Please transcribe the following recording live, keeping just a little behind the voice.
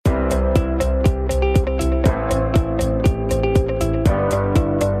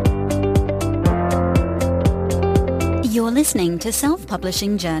listening to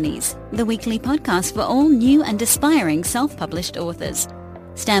Self-Publishing Journeys, the weekly podcast for all new and aspiring self-published authors.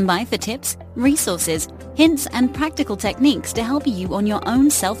 Stand by for tips, resources, hints, and practical techniques to help you on your own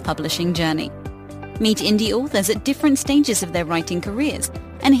self-publishing journey. Meet indie authors at different stages of their writing careers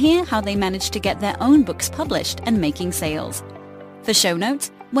and hear how they managed to get their own books published and making sales. For show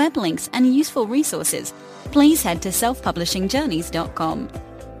notes, web links, and useful resources, please head to selfpublishingjourneys.com.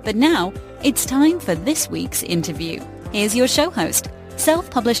 But now, it's time for this week's interview. Here's your show host,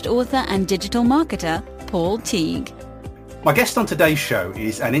 self-published author and digital marketer, Paul Teague. My guest on today's show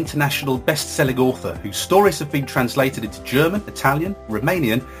is an international best-selling author whose stories have been translated into German, Italian,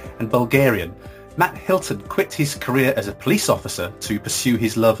 Romanian, and Bulgarian. Matt Hilton quit his career as a police officer to pursue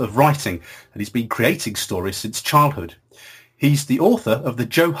his love of writing, and he's been creating stories since childhood. He's the author of the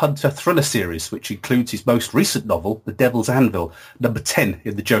Joe Hunter thriller series, which includes his most recent novel, The Devil's Anvil, number 10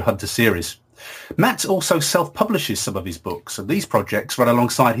 in the Joe Hunter series. Matt also self-publishes some of his books, and these projects run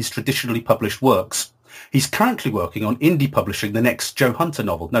alongside his traditionally published works. He's currently working on indie publishing the next Joe Hunter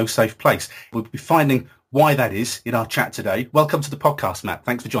novel, No Safe Place. We'll be finding why that is in our chat today. Welcome to the podcast, Matt.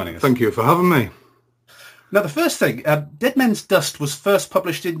 Thanks for joining us. Thank you for having me. Now, the first thing, Dead Men's Dust was first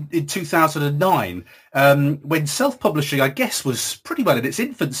published in 2009, when self-publishing, I guess, was pretty well in its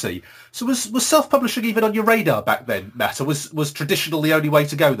infancy. So was self-publishing even on your radar back then, Matt, or was traditional the only way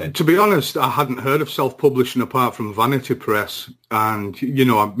to go then? To be honest, I hadn't heard of self-publishing apart from Vanity Press and,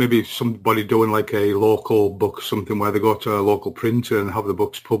 maybe somebody doing like a local book, something where they go to a local printer and have the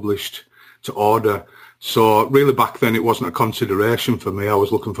books published to order. So really back then it wasn't a consideration for me. I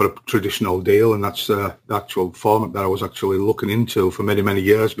was looking for a traditional deal, and that's the actual format that I was actually looking into for many, many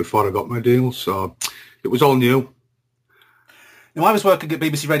years before I got my deal. So it was all new. Now, I was working at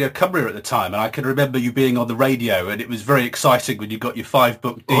BBC Radio Cumbria at the time, and I can remember you being on the radio, and it was very exciting when you got your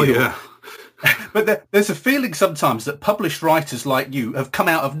 5-book deal. Oh, yeah. But there's a feeling sometimes that published writers like you have come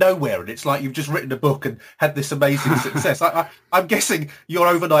out of nowhere, and it's like you've just written a book and had this amazing success. I'm guessing your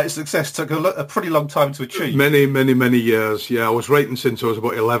overnight success took a pretty long time to achieve. Many, many, many years. Yeah, I was writing since I was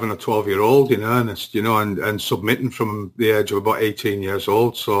about 11 or 12-year-old in earnest, and submitting from the age of about 18 years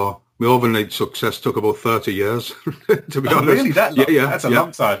old. So my overnight success took about 30 years, to be honest. Really? That long? Yeah, that's a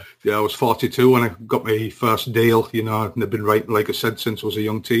long time. Yeah, I was 42 when I got my first deal, and I've been writing, like I said, since I was a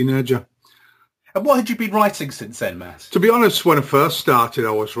young teenager. And what had you been writing since then, Matt? To be honest, when I first started,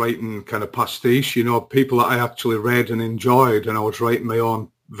 I was writing kind of pastiche, people that I actually read and enjoyed, and I was writing my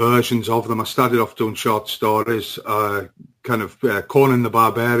own versions of them. I started off doing short stories, Conan the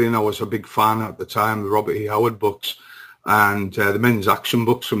Barbarian. I was a big fan at the time, the Robert E. Howard books, and the men's action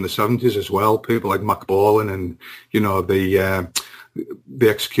books from the 70s as well. People like Mac Bolan and, the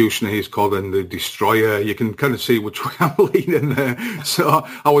Executioner, he's called, and the Destroyer. You can kind of see which way I'm leaning there. So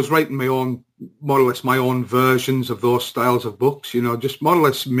I was writing more or less my own versions of those styles of books, just more or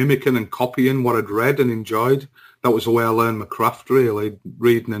less mimicking and copying what I'd read and enjoyed. That was the way I learned my craft, really,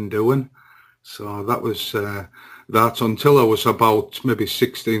 reading and doing. So that was that until I was about maybe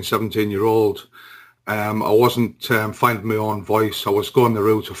 16, 17-year-old. I wasn't finding my own voice. I was going the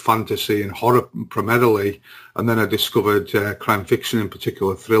route of fantasy and horror primarily, and then I discovered crime fiction, in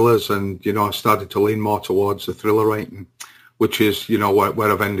particular thrillers, and, I started to lean more towards the thriller writing, which is,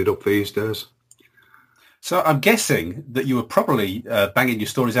 where I've ended up these days. So I'm guessing that you were probably banging your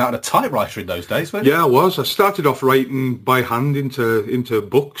stories out on a typewriter in those days, weren't you? Yeah, I was. I started off writing by hand into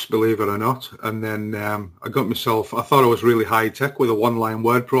books, believe it or not, and then I got myself, I thought I was really high-tech with a one-line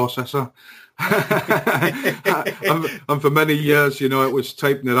word processor. and for many years, it was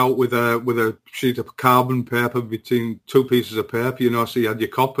typing it out with a sheet of carbon paper between two pieces of paper, so you had your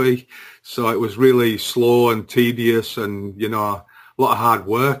copy. So it was really slow and tedious and, a lot of hard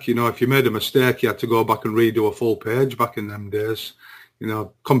work. If you made a mistake, you had to go back and redo a full page back in them days.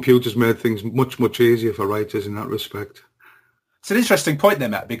 Computers made things much, much easier for writers in that respect. It's an interesting point there,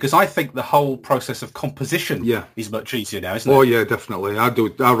 Matt, because I think the whole process of composition is much easier now, isn't it? Oh, yeah, definitely. I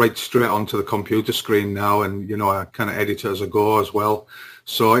write straight onto the computer screen now, and, I kind of edit as I go as well.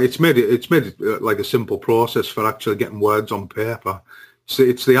 So it's made it like a simple process for actually getting words on paper. So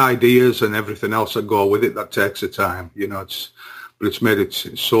it's the ideas and everything else that go with it that takes the time. But it's made it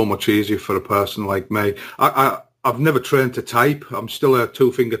so much easier for a person like me. I've never trained to type. I'm still a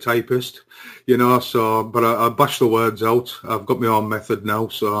two-finger typist, but I bash the words out. I've got my own method now,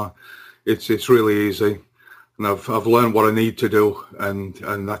 so it's really easy. And I've learned what I need to do, and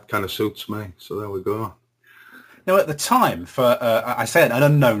that kind of suits me. So there we go. Now, at the time, for I say an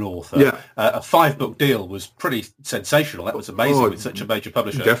unknown author, a 5-book deal was pretty sensational. That was amazing with such a major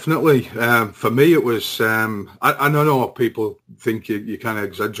publisher. Definitely. For me, it was, I don't know if people think you kind of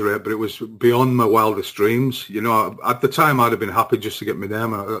exaggerate, but it was beyond my wildest dreams. You know, at the time, I'd have been happy just to get my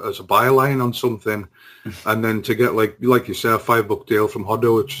name as a byline on something. And then to get, like you say, a 5-book deal from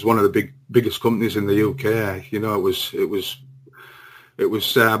Hodder, which is one of the biggest companies in the UK, you know, it was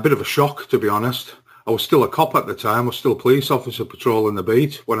a bit of a shock, to be honest. I was still a cop at the time. I was still a police officer patrolling the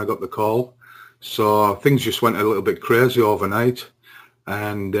beat when I got the call. So things just went a little bit crazy overnight.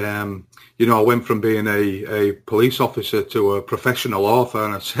 And, you know, I went from being a police officer to a professional author.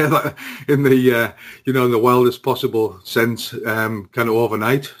 And I say that in the, you know, in the wildest possible sense, kind of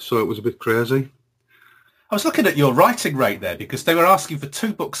overnight. So it was a bit crazy. I was looking at your writing rate there because they were asking for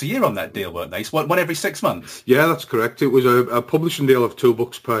 2 books a year on that deal, weren't they? So one every 6 months. Yeah, that's correct. It was a publishing deal of 2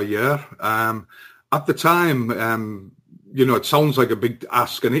 books per year. At the time, you know, it sounds like a big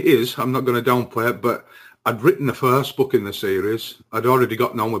ask, and it is. I'm not going to downplay it, but I'd written the first book in the series. I'd already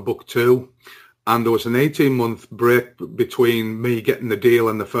gotten on with book 2, and there was an 18-month break between me getting the deal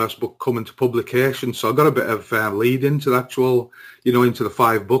and the first book coming to publication. So I got a bit of lead into the actual, you know, into the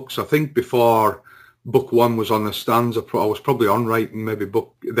 5 books. I think before book 1 was on the stands, I was probably on writing maybe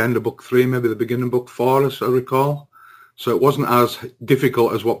the end of book 3, maybe the beginning of book 4, as I recall. So it wasn't as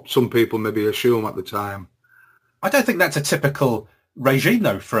difficult as what some people maybe assume at the time. I don't think that's a typical regime,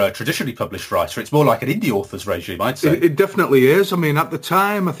 though, for a traditionally published writer. It's more like an indie author's regime, I'd say. It definitely is. I mean, at the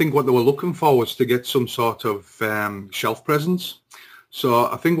time, I think what they were looking for was to get some sort of shelf presence. So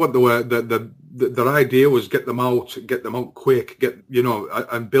I think what they were, their idea was get them out quick,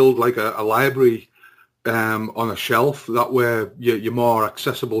 and build like a library on a shelf. That way you're more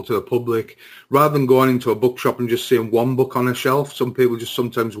accessible to the public, rather than going into a bookshop and just seeing one book on a shelf. Some people just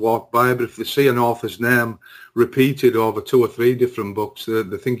sometimes walk by, but if they see an author's name repeated over 2 or 3 different books,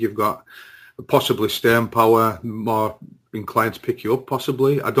 they think you've got possibly staying power, more inclined to pick you up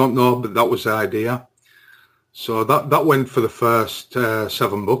possibly. I don't know, but that was the idea. So that went for the first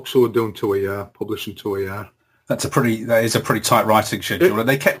 7 books. So we're doing 2 a year, publishing 2 a year. That is a pretty tight writing schedule. And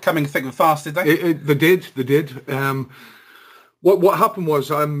they kept coming thick and fast, did they? They did. What happened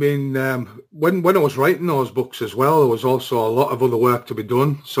was, I mean, when I was writing those books as well, there was also a lot of other work to be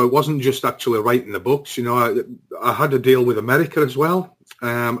done. So it wasn't just actually writing the books. You know, I had to deal with America as well,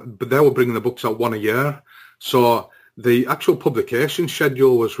 but they were bringing the books out 1 a year. So the actual publication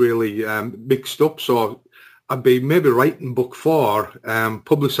schedule was really mixed up. So I'd be maybe writing book 4,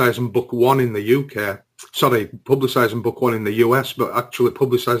 publicising book 1 in the UK. Sorry, publicising book 1 in the US, but actually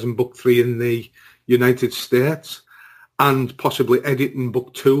publicising book 3 in the United States, and possibly editing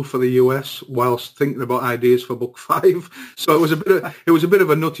book 2 for the US whilst thinking about ideas for book 5. So it was a bit of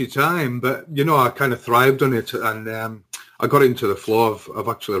a nutty time, but you know, I kind of thrived on it, and I got into the flow of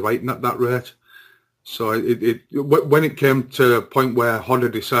actually writing at that rate. So when it came to a point where Hodder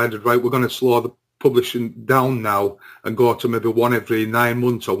decided, right, we're going to slow the publishing down now and go to maybe 1 every 9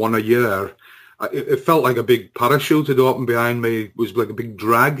 months or 1 a year, it felt like a big parachute had opened behind me. It was like a big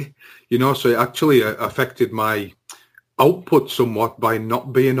drag, you know, so it actually affected my output somewhat by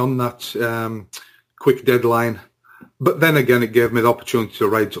not being on that quick deadline. But then again, it gave me the opportunity to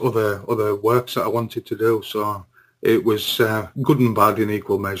write other works that I wanted to do. So it was good and bad in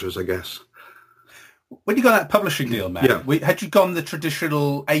equal measures, I guess. When you got that publishing deal, Matt, yeah. Had you gone the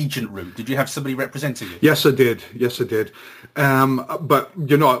traditional agent route? Did you have somebody representing you? Yes, I did. But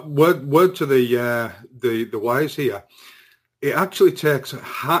you know, word to the wise here. It actually takes.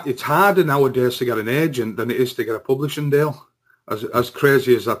 It's harder nowadays to get an agent than it is to get a publishing deal. As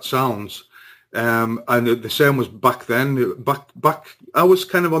crazy as that sounds, and the same was back then. Back, I was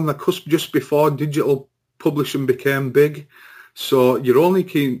kind of on the cusp just before digital publishing became big. So your only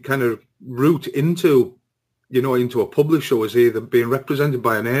kind of route into a publisher was either being represented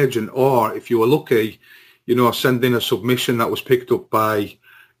by an agent, or if you were lucky, you know, send in a submission that was picked up by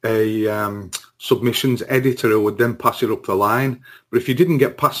a submissions editor who would then pass it up the line. But if you didn't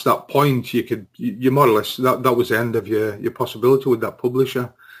get past that point, you more or less, that was the end of your possibility with that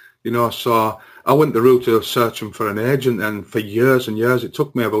publisher. You know, so I went the route of searching for an agent, and for years and years, it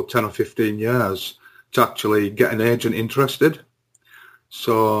took me about 10 or 15 years to actually get an agent interested.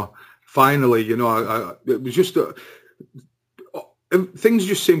 So finally, you know, it was just things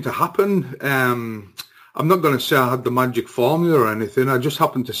just seemed to happen. I'm not going to say I had the magic formula or anything. I just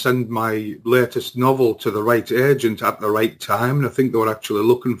happened to send my latest novel to the right agent at the right time, and I think they were actually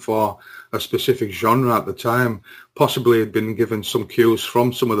looking for a specific genre at the time. Possibly had been given some cues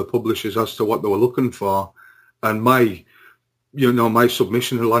from some of the publishers as to what they were looking for, and my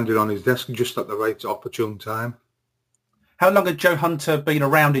submission had landed on his desk just at the right opportune time. How long had Joe Hunter been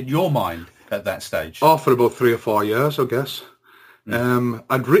around in your mind at that stage? Oh, for about 3 or 4 years, I guess.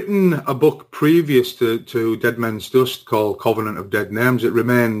 I'd written a book previous to Dead Men's Dust called Covenant of Dead Names. It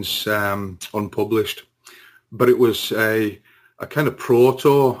remains unpublished, but it was a kind of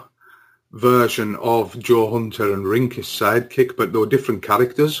proto version of Joe Hunter and Rink, his sidekick, but there were different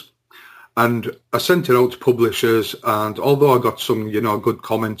characters. And I sent it out to publishers, and although I got some, good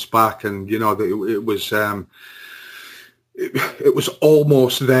comments back, and it was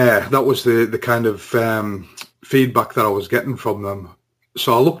almost there. That was the kind of feedback that I was getting from them.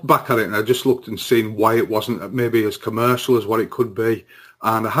 So I looked back at it, and I just looked and seen why it wasn't maybe as commercial as what it could be,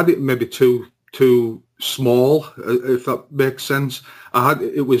 and I had it maybe too small, if that makes sense.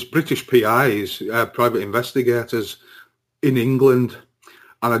 It was British PIs, private investigators in England,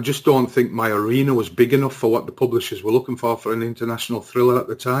 and I just don't think my arena was big enough for what the publishers were looking for an international thriller at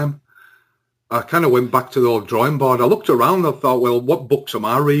the time. I kind of went back to the old drawing board. I looked around and I thought, well, what books am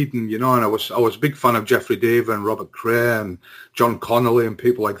I reading? And I was a big fan of Geoffrey Deaver and Robert Cray and John Connolly and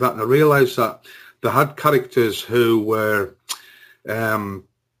people like that. And I realised that they had characters who were,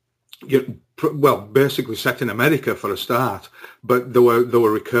 basically set in America for a start, but there were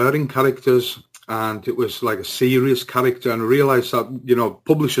recurring characters, and it was like a serious character. And I realised that,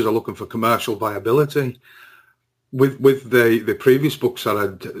 publishers are looking for commercial viability. With the previous books that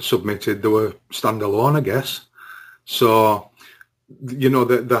I'd submitted, they were standalone, I guess. So,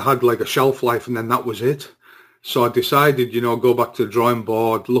 they had like a shelf life, and then that was it. So I decided, go back to the drawing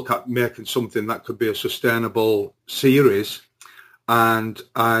board, look at making something that could be a sustainable series. And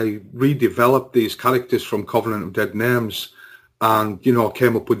I redeveloped these characters from Covenant of Dead Names, and,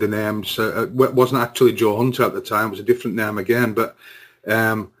 came up with the names. It wasn't actually Joe Hunter at the time, it was a different name again. But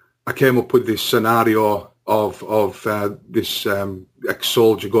I came up with this scenario of this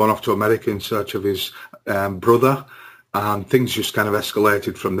ex-soldier going off to America in search of his brother, and things just kind of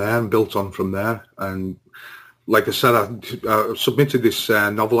escalated from there and built on from there. And like I said, I submitted this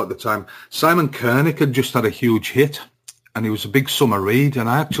novel at the time. Simon Koenig had just had a huge hit, and he was a big summer read, and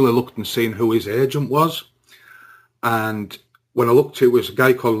I actually looked and seen who his agent was. And when I looked, it was a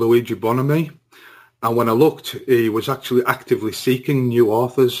guy called Luigi Bonomi. And when I looked, he was actually actively seeking new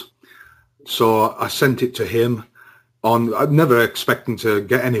authors. So I sent it to him I'm never expecting to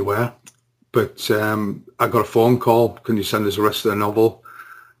get anywhere, but I got a phone call, can you send us the rest of the novel?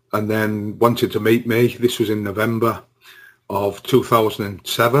 And then wanted to meet me. This was in November of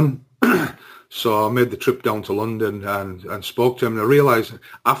 2007. So I made the trip down to London and spoke to him. And I realised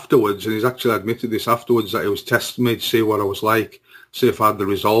afterwards, and he's actually admitted this afterwards, that he was testing me to see what I was like, see if I had the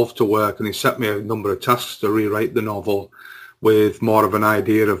resolve to work. And he set me a number of tasks to rewrite the novel with more of an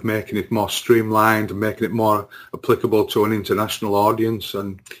idea of making it more streamlined and making it more applicable to an international audience.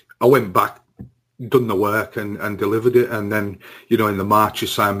 And I went back, done the work and delivered it. And then, in the March, you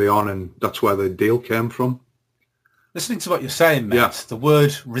signed me on, and that's where the deal came from. Listening to what you're saying, Matt, The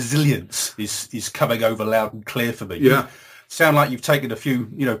word resilience is coming over loud and clear for me. Yeah. You sound like you've taken a few,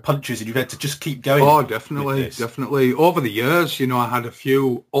 punches, and you've had to just keep going. Oh, definitely. Over the years, I had a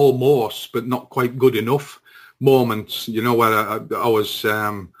few almost, but not quite good enough moments, where I was,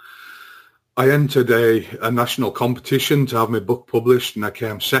 I entered a national competition to have my book published, and I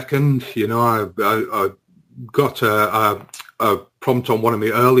came second. I got a prompt on one of my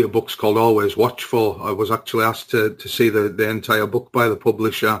earlier books called Always Watchful. I was actually asked to see the entire book by the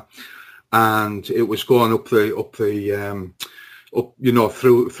publisher, and it was going up through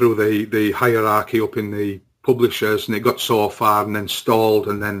the hierarchy up in the publishers, and it got so far and then stalled,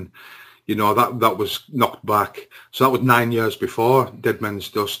 and then that was knocked back. So that was 9 years before Dead Men's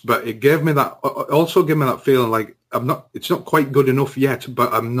Dust. But it also gave me that feeling like it's not quite good enough yet,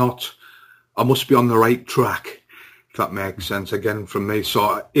 but I must be on the right track, if that makes sense, again, from me.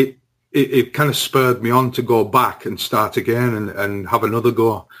 So it kind of spurred me on to go back and start again and have another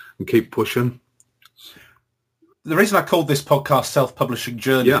go and keep pushing. The reason I called this podcast Self-Publishing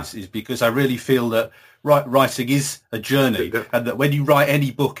Journeys is because I really feel that writing is a journey, and that when you write any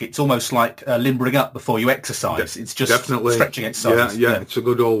book, it's almost like limbering up before you exercise. It's just stretching exercise. Yeah, it's a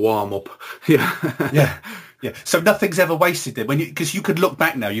good old warm-up. Yeah. So nothing's ever wasted then, because you could look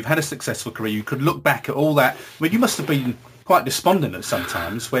back now. You've had a successful career. You could look back at all that. You must have been quite despondent at some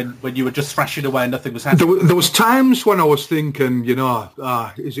times when you were just thrashing away and nothing was happening. There was times when I was thinking,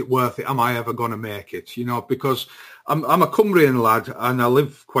 is it worth it? Am I ever going to make it? Because I'm a Cumbrian lad and I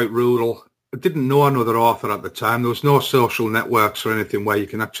live quite rural. I didn't know another author at the time. There was no social networks or anything where you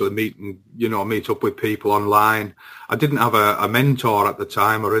can actually meet up with people online. I didn't have a mentor at the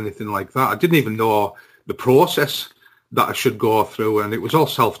time or anything like that. I didn't even know the process that I should go through, and it was all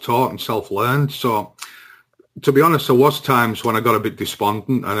self-taught and self-learned. So to be honest, there was times when I got a bit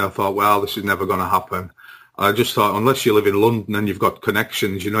despondent and I thought, well, this is never going to happen. I just thought, unless you live in London and you've got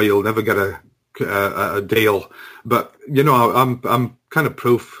connections, you'll never get a deal. But, I'm kind of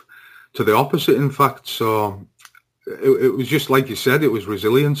proof to the opposite, in fact. So it was just like you said, it was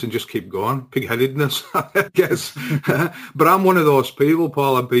resilience and just keep going, pig-headedness, I guess. But I'm one of those people,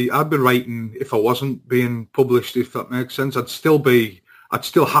 Paul. I'd be writing if I wasn't being published, if that makes sense. I'd still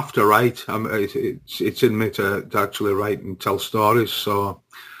have to write. It's in me to actually write and tell stories. So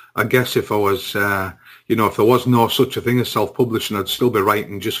I guess if I was, if there was no such a thing as self-publishing, I'd still be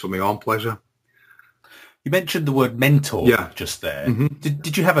writing just for my own pleasure. You mentioned the word mentor just there. Mm-hmm.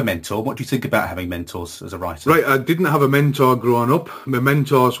 Did you have a mentor? What do you think about having mentors as a writer? Right, I didn't have a mentor growing up. My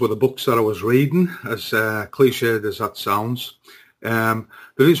mentors were the books that I was reading, as cliched as that sounds. There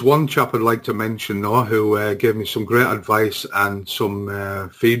is one chap I'd like to mention, though, who gave me some great advice and some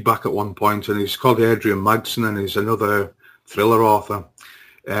feedback at one point, and he's called Adrian Magson, and he's another thriller author.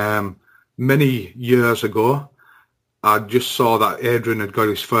 Many years ago, I just saw that Adrian had got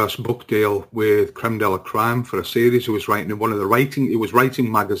his first book deal with Creme de la Crime for a series he was writing in it was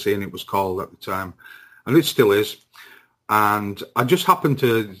Writing Magazine, it was called at the time, and it still is. And I just happened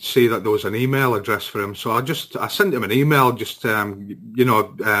to see that there was an email address for him. So I sent him an email just,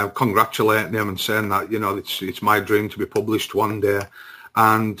 congratulating him and saying that, it's my dream to be published one day.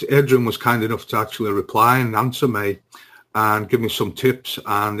 And Adrian was kind enough to actually reply and answer me and give me some tips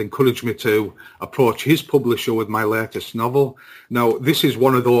and encourage me to approach his publisher with my latest novel. Now, this is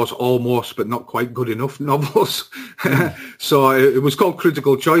one of those almost but not quite good enough novels. So it was called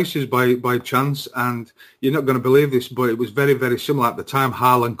Critical Choices by chance, and you're not going to believe this, but it was very, very similar. At the time,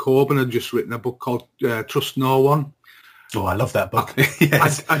 Harlan Coben had just written a book called Trust No One. Oh, I love that book.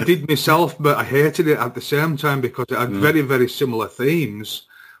 Yes. I did myself, but I hated it at the same time because it had very, very similar themes.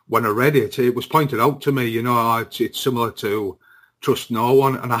 When I read it, it was pointed out to me, it's similar to Trust No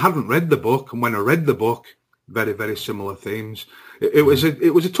One. And I hadn't read the book. And when I read the book, very, very similar themes. It was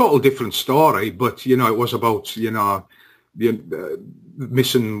a total different story, but, it was about, the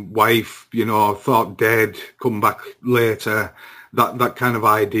missing wife, thought dead, come back later, that kind of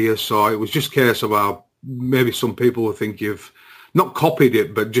idea. So it was just a case of maybe some people will think you've not copied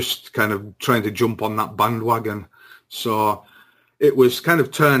it, but just kind of trying to jump on that bandwagon. So it was kind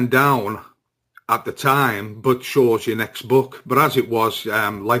of turned down at the time, but shows your next book. But as it was,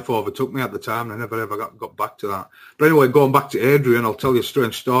 life overtook me at the time, and I never ever got back to that. But anyway, going back to Adrian, I'll tell you a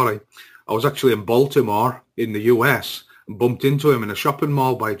strange story. I was actually in Baltimore in the US and bumped into him in a shopping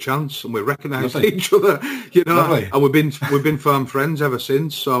mall by chance, and we recognised each other, and we've been firm friends ever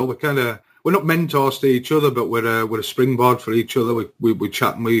since. So we're not mentors to each other, but we're a springboard for each other. We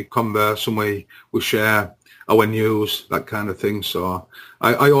chat and we converse and we share our news, that kind of thing. So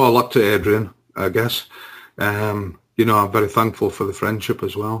I owe a lot to Adrian, I guess. I'm very thankful for the friendship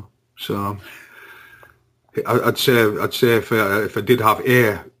as well. So I'd say if I did have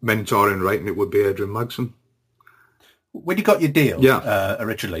a mentor in writing, it would be Adrian Magson. When you got your deal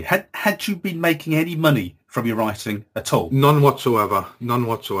originally, had you been making any money from your writing at all? None whatsoever.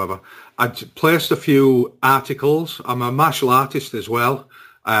 I'd placed a few articles. I'm a martial artist as well.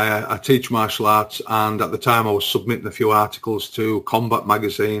 I teach martial arts, and at the time I was submitting a few articles to Combat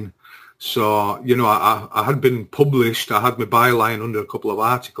Magazine. So, I had been published. I had my byline under a couple of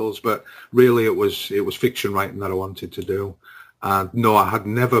articles, but really it was fiction writing that I wanted to do. And no, I had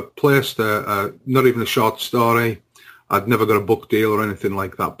never placed not even a short story. I'd never got a book deal or anything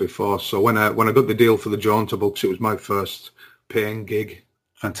like that before. So when I got the deal for the Jaunter books, it was my first paying gig.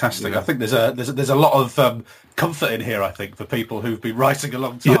 Fantastic. Yeah. I think there's a lot of comfort in here, I think, for people who've been writing a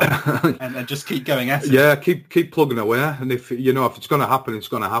long time and just keep going at it. Yeah, keep plugging away. And if it's going to happen, it's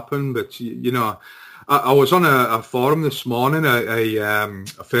going to happen. But, I was on a forum this morning, a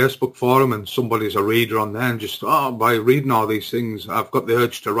Facebook forum, and somebody's a reader on there and just, by reading all these things, I've got the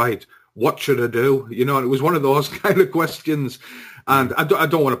urge to write. What should I do? And it was one of those kind of questions. And I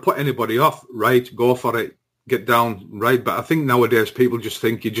don't want to put anybody off. Right, go for it. Get down, right? But I think nowadays people just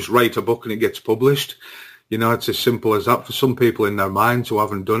think you just write a book and it gets published. It's as simple as that for some people in their minds who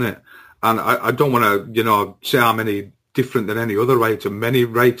haven't done it. And I don't want to, say I'm any different than any other writer. Many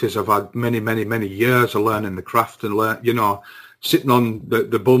writers have had many, many, many years of learning the craft and sitting on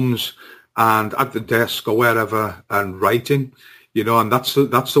the bums and at the desk or wherever and writing, and that's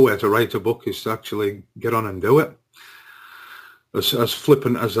the way to write a book, is to actually get on and do it. As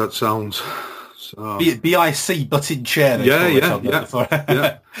flippant as that sounds. So, BIC, butt in chair.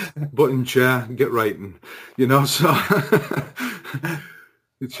 Yeah. Butt in chair, get writing. So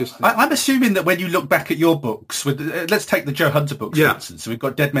It's just... I'm assuming that when you look back at your books, let's take the Joe Hunter books, for instance. So we've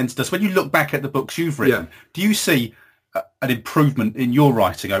got Dead Men's Dust. When you look back at the books you've written, do you see an improvement in your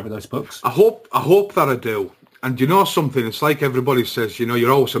writing over those books? I hope that I do. And you know something? It's like everybody says, you know,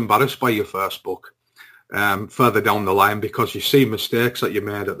 you're always embarrassed by your first book further down the line, because you see mistakes that you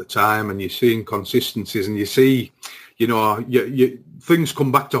made at the time, and you see inconsistencies, and you see, you know, things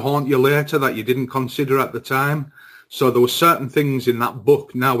come back to haunt you later that you didn't consider at the time. So there were certain things in that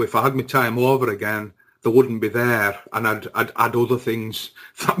book. Now, if I had my time over again, they wouldn't be there, and I'd add other things,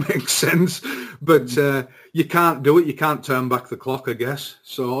 if that makes sense. But you can't do it. You can't turn back the clock, I guess.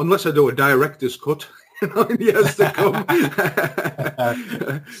 So unless I do a director's cut, you know, in years to come.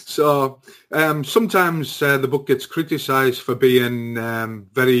 So sometimes the book gets criticised for being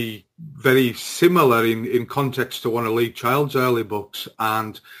very, very similar in context to one of Lee Child's early books.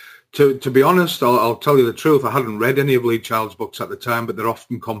 And to be honest, I'll tell you the truth, I hadn't read any of Lee Child's books at the time, but they're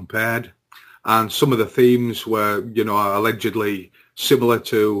often compared. And some of the themes were, you know, allegedly similar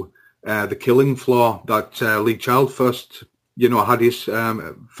to The Killing Floor that Lee Child first, you know, had his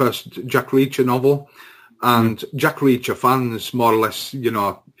first Jack Reacher novel. And Jack Reacher fans, more or less, you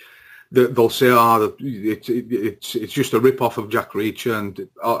know, they'll say, it's just a rip-off of Jack Reacher. And,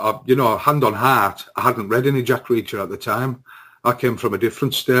 you know, hand on heart, I hadn't read any Jack Reacher at the time. I came from a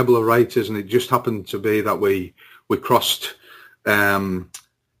different stable of writers, and it just happened to be that we crossed,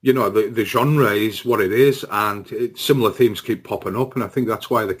 you know, the genre is what it is, and similar themes keep popping up, and I think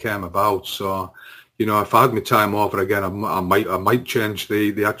that's why they came about. So, you know, if I had my time over again, I might change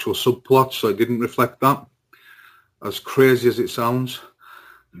the actual subplot so it didn't reflect that. As crazy as it sounds.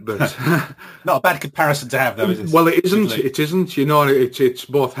 But not a bad comparison to have, though, is it? Well, it isn't. It isn't. You know, it's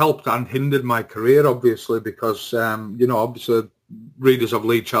both helped and hindered my career, obviously, because you know, obviously, readers of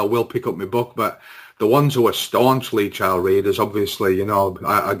Lee Child will pick up my book, but the ones who are staunch Lee Child readers, obviously, you know,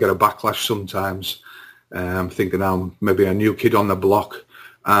 I get a backlash sometimes, thinking I'm maybe a new kid on the block,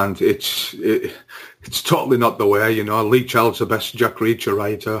 and it's totally not the way. You know, Lee Child's the best Jack Reacher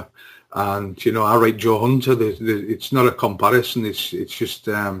writer. And, you know, I write Joe Hunter. It's not a comparison. It's just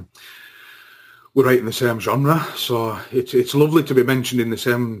we're writing the same genre. So it's lovely to be mentioned in the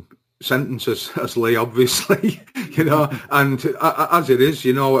same sentence as Lee, obviously, you know. And as it is,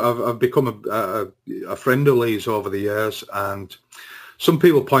 you know, I've become a friend of Lee's over the years. And some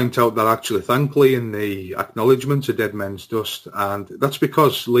people point out that I actually thank Lee in the acknowledgement of Dead Men's Dust. And that's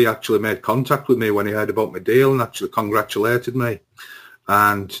because Lee actually made contact with me when he heard about my deal and actually congratulated me.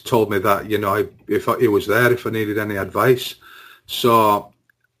 And told me that, you know, if he was there, if I needed any advice. So,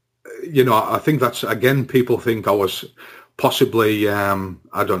 you know, I think that's, again, people think I was possibly,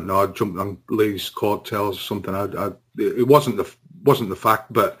 I don't know, I jumped on Lee's coattails or something. It wasn't the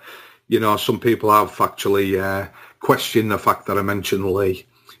fact, but, you know, some people have actually questioned the fact that I mentioned Lee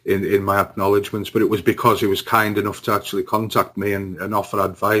in my acknowledgements, but it was because he was kind enough to actually contact me and offer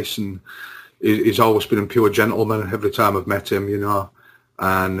advice. And he's always been a pure gentleman every time I've met him, you know.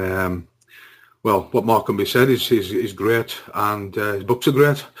 And, well, what more can be said is he's great, and his books are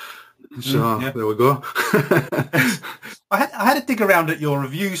great. So there we go. I had to dig around at your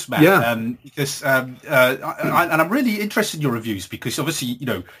reviews, Matt, because and I'm really interested in your reviews, because obviously, you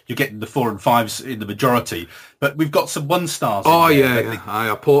know, you're getting the 4 and 5s in the majority, but we've got some 1 stars. Oh, I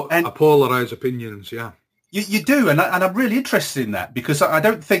polarise opinions, yeah. You do, and I'm really interested in that, because I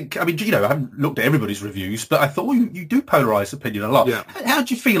don't think, I mean, you know, I haven't looked at everybody's reviews, but I thought, well, you do polarise opinion a lot. Yeah. How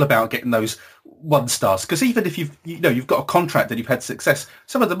do you feel about getting those 1 stars? Because even if you've got a contract and you've had success,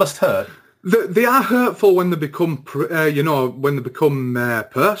 some of them must hurt. They are hurtful when they become, personal.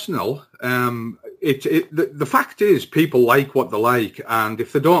 The fact is, people like what they like, and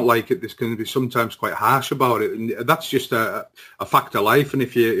if they don't like it, there's going to be sometimes quite harsh about it, and that's just a fact of life. And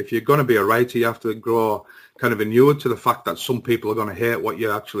if you're going to be a writer, you have to grow kind of inured to the fact that some people are going to hate what you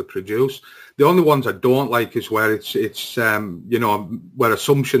actually produce. The only ones I don't like is where it's where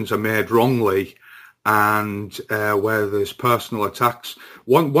assumptions are made wrongly, and where there's personal attacks.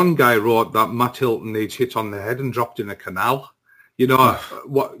 One guy wrote that Matt Hilton needs hit on the head and dropped in a canal. You know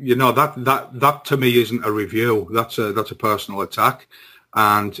what? You know that to me isn't a review. That's a personal attack,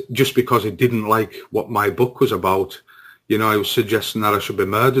 and just because he didn't like what my book was about, you know, he was suggesting that I should be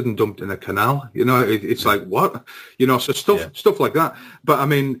murdered and dumped in a canal. You know, it's like, what? You know, so stuff like that. But I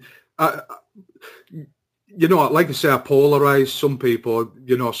mean, you know, like I say, I polarise some people.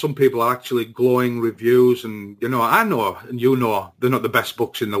 You know, some people are actually glowing reviews, and you know, I know, and you know, they're not the best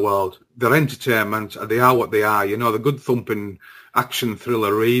books in the world. They're entertainment. They are what they are. You know, they're good thumping action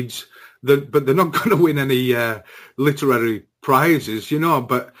thriller reads, but they're not going to win any literary prizes, you know.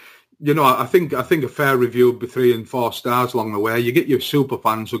 But I think a fair review would be 3 and 4 stars along the way. You get your super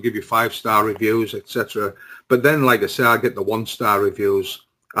fans who'll give you 5-star reviews, etc. But then, like I say, I get the 1-star reviews.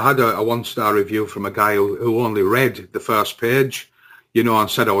 I had a 1-star review from a guy who only read the first page, and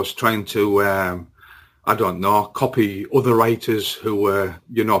said I was trying to, copy other writers who were,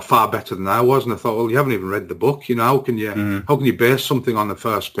 far better than I was. And I thought, well, you haven't even read the book. How can you base something on the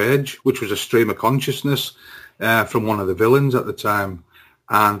first page, which was a stream of consciousness from one of the villains at the time.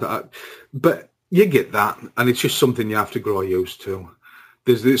 But you get that, and it's just something you have to grow used to.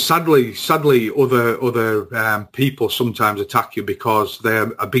 There's sadly other people sometimes attack you because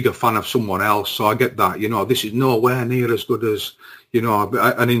they're a bigger fan of someone else. So I get that. This is nowhere near as good as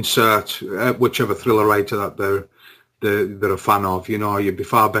an insert whichever thriller writer that they're a fan of. You'd be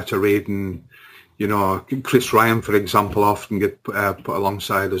far better reading. Chris Ryan, for example, often get put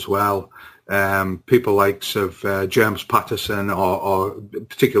alongside as well. People likes of James Patterson or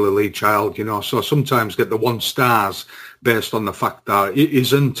particularly Lee Child, so sometimes get the 1 stars based on the fact that it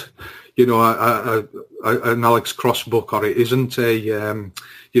isn't, an Alex Cross book, or it isn't a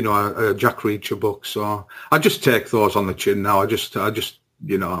Jack Reacher book. So I just take those on the chin now. I just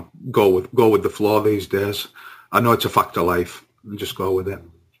go with the flow these days. I know it's a fact of life, and just go with it.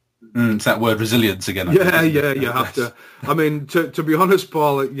 It's that word resilience again. You have to. I mean, to be honest,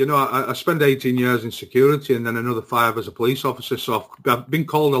 Paul, I spent 18 years in security and then another 5 as a police officer, so I've been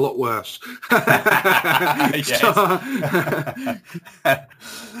called a lot worse.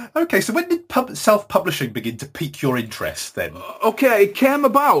 Okay, so when did self-publishing begin to pique your interest then? Okay, it came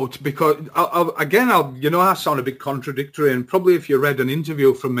about because, I sound a bit contradictory, and probably if you read an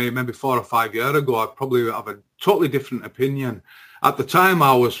interview from me maybe 4 or 5 years ago, I'd probably have a totally different opinion. At the time,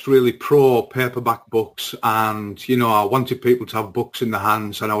 I was really pro paperback books, and, I wanted people to have books in their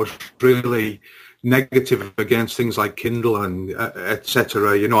hands, and I was really negative against things like Kindle and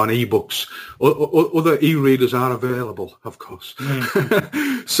etc., and ebooks. Other e-readers are available, of course.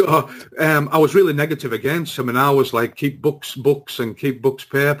 So I was really negative against them, and I was like, keep books, and keep books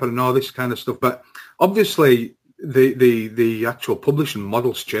paper and all this kind of stuff. But obviously, the actual publishing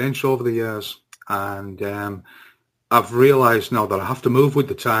model's changed over the years, and I've realised now that I have to move with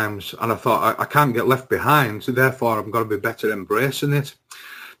the times, and I thought I can't get left behind, so therefore I'm going to be better embracing it.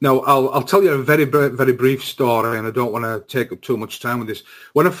 Now, I'll tell you a very, very brief story, and I don't want to take up too much time with this.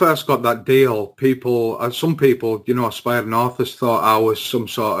 When I first got that deal, some people, aspiring authors thought I was some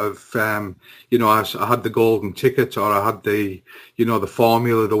sort of, I had the golden ticket, or I had the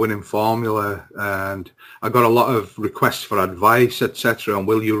formula, the winning formula, and I got a lot of requests for advice, etc. And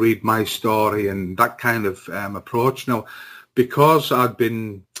will you read my story, and that kind of approach. Now, because I'd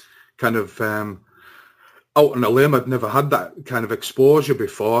been kind of out on a limb, I'd never had that kind of exposure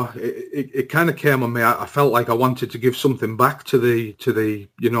before. It kind of came on me. I felt like I wanted to give something back to the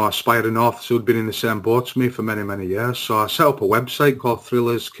aspiring authors who'd been in the same boat as me for many, many years. So I set up a website called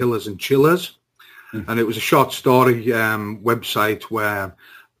Thrillers, Killers and Chillers. And it was a short story website where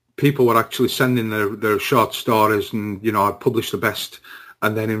people were actually sending their short stories, and, I'd publish the best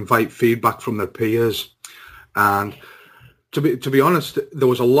and then invite feedback from their peers. And to be honest, there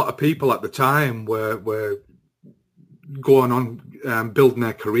was a lot of people at the time were going on building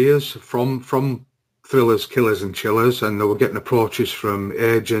their careers from Thrillers, Killers and Chillers, and they were getting approaches from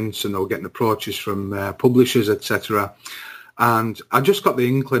agents, and they were getting approaches from publishers, etc. And I just got the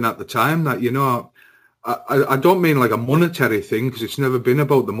inkling at the time that, I don't mean like a monetary thing, because it's never been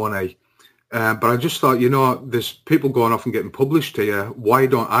about the money. But I just thought, there's people going off and getting published here. Why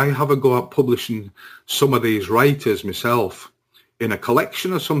don't I have a go at publishing some of these writers myself in a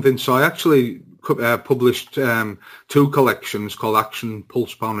collection or something? So I actually published 2 collections called Action,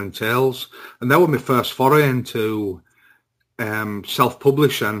 Pulse Pounding Tales. And that was my first foray into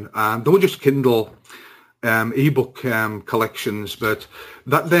self-publishing. And they were just Kindle ebook collections. But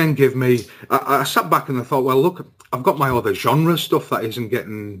that then gave me, I sat back and I thought, well, look, I've got my other genre stuff that isn't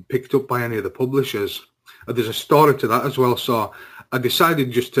getting picked up by any of the publishers. There's a story to that as well. So I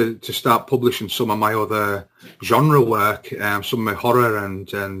decided just to start publishing some of my other genre work, some of my horror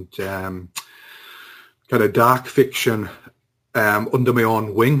and kind of dark fiction under my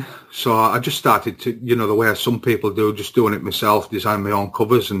own wing. So I just started to, the way some people do, just doing it myself, design my own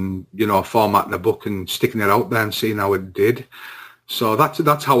covers and, formatting a book and sticking it out there and seeing how it did. So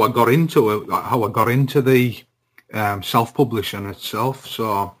that's how I got into it, how I got into the self-publishing itself.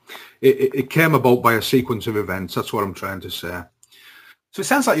 So it came about by a sequence of events. That's what I'm trying to say. So it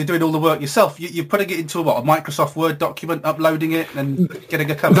sounds like you're doing all the work yourself. You're putting it into a Microsoft Word document, uploading it and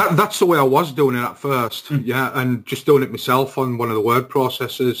getting a cover? That's the way I was doing it at first, yeah, and just doing it myself on one of the word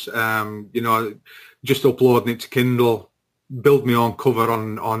processors, just uploading it to Kindle, build my own cover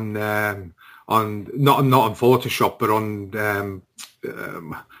on not on Photoshop, but on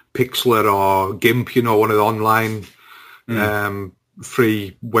Pixlr or GIMP, one of the online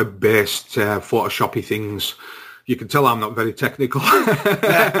free web-based Photoshopy things. You can tell I'm not very technical.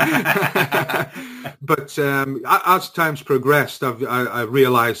 But as time's progressed, I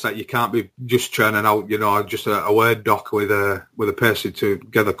realised that you can't be just churning out, just a Word doc with a pasted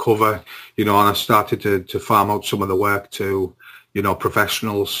together cover, and I started to farm out some of the work to,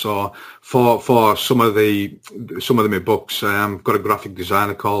 professionals. So for some of my books, I've got a graphic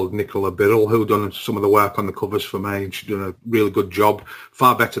designer called Nicola Birrell who done some of the work on the covers for me, and she's done a really good job,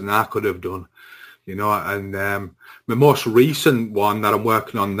 far better than I could have done. And my most recent one that I'm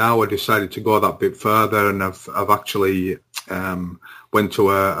working on now, I decided to go that bit further, and I've actually went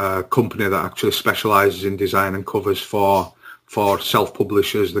to a company that actually specialises in designing covers for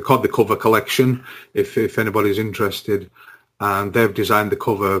self-publishers. They're called the Cover Collection, if anybody's interested, and they've designed the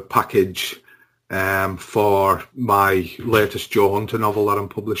cover package for my latest Joe Hunter novel that I'm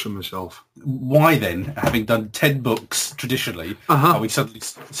publishing myself. Why then, having done 10 books traditionally, are we suddenly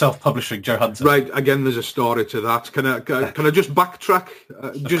self-publishing Joe Hunter? Right, again, there's a story to that. Can I just backtrack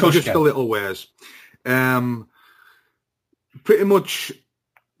just a little ways? Pretty much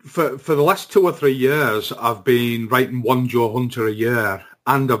for the last 2 or 3 years, I've been writing one Joe Hunter a year,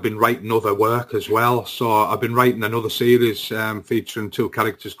 and I've been writing other work as well. So I've been writing another series featuring 2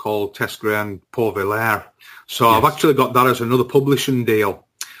 characters called Tess Gray and Paul Villaire. So yes. I've actually got that as another publishing deal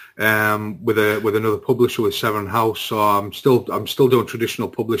with another publisher, with Severn House. So I'm still doing traditional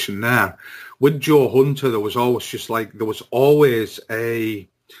publishing there. With Joe Hunter, there was always a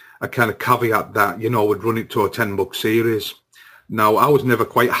kind of caveat that would run it to a 10-book series. Now I was never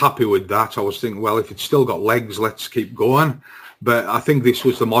quite happy with that. I was thinking, well, if it's still got legs, let's keep going. But I think this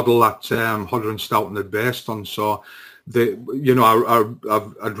was the model that Hodder and Stoughton had based on. So,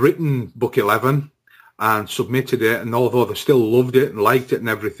 I'd written book 11 and submitted it, and although they still loved it and liked it and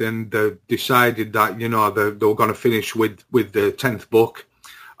everything, they decided that they were going to finish with the 10th book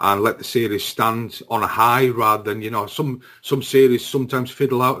and let the series stand on a high, rather than some series sometimes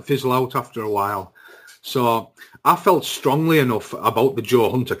fizzle out after a while. So I felt strongly enough about the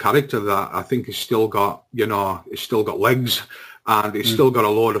Joe Hunter character that I think he's still got legs. And it's still got a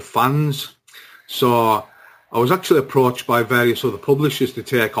load of fans. So I was actually approached by various other publishers to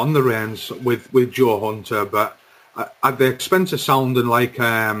take on the reins with Joe Hunter, but at the expense of sounding like,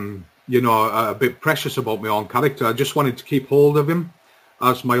 a bit precious about my own character, I just wanted to keep hold of him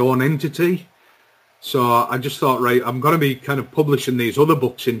as my own entity. So I just thought, right, I'm going to be kind of publishing these other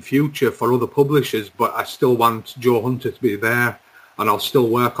books in future for other publishers, but I still want Joe Hunter to be there, and I'll still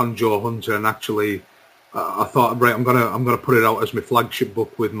work on Joe Hunter, and actually I thought, right, I'm gonna put it out as my flagship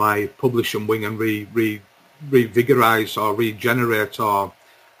book with my publishing wing and revigorize or regenerate, or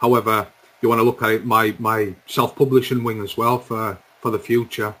however you want to look at it, my self-publishing wing as well for the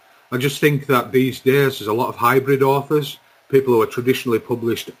future. I just think that these days there's a lot of hybrid authors, people who are traditionally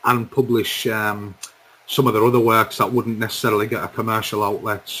published and publish some of their other works that wouldn't necessarily get a commercial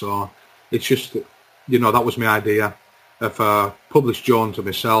outlet. So it's just, that was my idea. If I publish Joe Hunter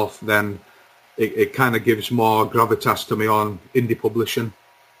myself, then it kind of gives more gravitas to me on indie publishing.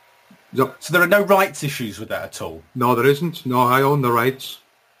 So there are no rights issues with that at all? No, there isn't. No, I own the rights.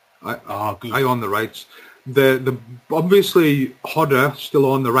 Good. I own the rights. The obviously Hodder still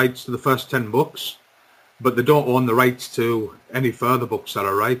own the rights to the first 10 books, but they don't own the rights to any further books that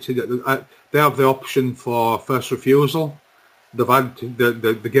are right. They have the option for first refusal.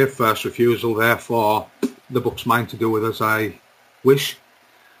 They gave first refusal, therefore the book's mine to do with as I wish.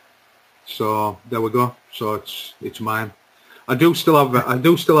 So there we go. So it's mine. I do still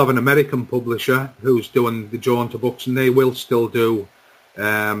have an American publisher who's doing the Joe Hunter books, and they will still do,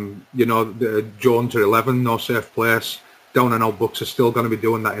 the Joe Hunter 11, No Safe Place. Down and Out Books are still going to be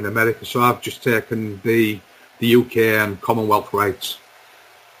doing that in America. So I've just taken the UK and Commonwealth rights,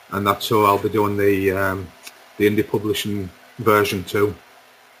 and that's how I'll be doing the indie publishing version too.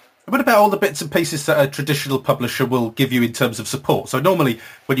 What about all the bits and pieces that a traditional publisher will give you in terms of support? So normally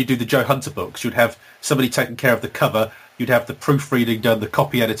when you do the Joe Hunter books, you'd have somebody taking care of the cover, you'd have the proofreading done, the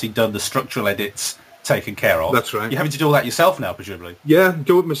copy editing done, the structural edits taken care of. That's right. You're having to do all that yourself now, presumably? Yeah,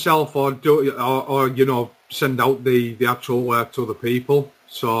 do it myself, or send out the actual work to other people.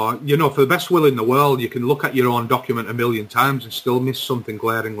 So, for the best will in the world, you can look at your own document a million times and still miss something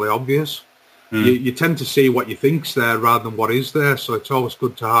glaringly obvious. You tend to see what you think's there rather than what is there. So it's always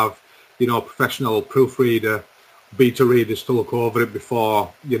good to have, a professional proofreader, beta readers to look over it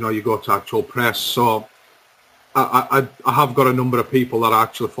before, you go to actual press. So I have got a number of people that I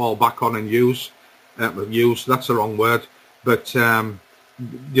actually fall back on and use. That's the wrong word. but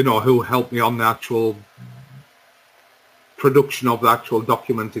who helped me on the actual production of the actual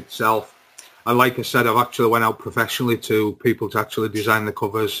document itself. And like I said, I've actually went out professionally to people to actually design the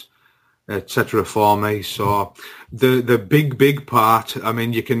covers, etc. for me. So the big part, I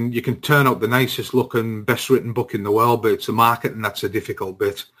mean, you can turn out the nicest looking, best written book in the world, but it's the marketing that's a difficult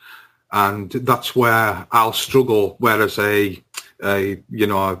bit. And that's where I'll struggle, whereas a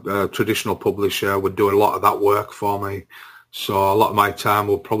traditional publisher would do a lot of that work for me. So a lot of my time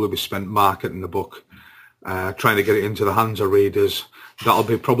will probably be spent marketing the book, trying to get it into the hands of readers. That'll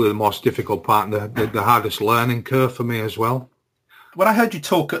be probably the most difficult part and the hardest learning curve for me as well. When I heard you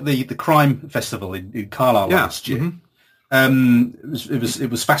talk at the Crime Festival in Carlisle last year, it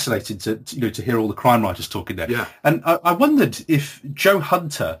was fascinating to hear all the crime writers talking there. Yeah. And I wondered if Joe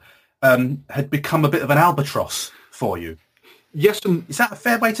Hunter had become a bit of an albatross for you. Yes, and is that a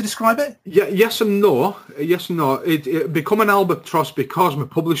fair way to describe it? Yeah, yes and no. Yes and no. It become an albatross because my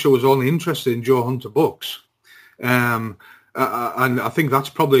publisher was only interested in Joe Hunter books, and I think that's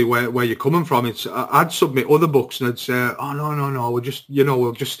probably where you're coming from. It's I'd submit other books and I'd say, oh no,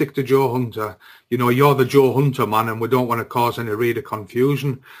 we'll just stick to Joe Hunter. You're the Joe Hunter man, and we don't want to cause any reader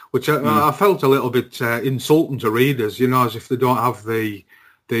confusion, which I felt a little bit insulting to readers. As if they don't have the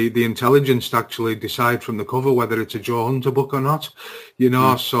intelligence to actually decide from the cover whether it's a Joe Hunter book or not,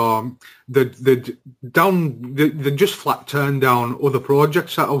 So they just flat turned down other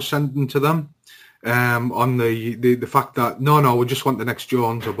projects that I was sending to them on the fact that no, we just want the next Joe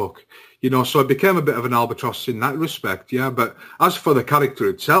Hunter book, So it became a bit of an albatross in that respect, yeah. But as for the character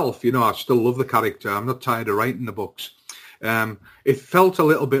itself, I still love the character. I'm not tired of writing the books. It felt a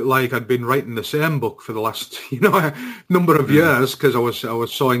little bit like I'd been writing the same book for the last, number of years because I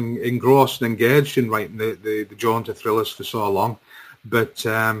was so engrossed and engaged in writing the Joe Hunter thrillers for so long. But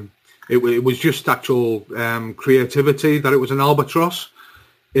it was just actual creativity that it was an albatross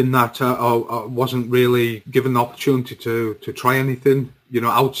in that I wasn't really given the opportunity to try anything,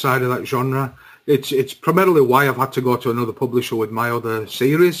 outside of that genre. It's primarily why I've had to go to another publisher with my other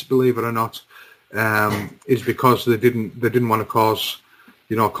series, believe it or not. Is because they didn't want to cause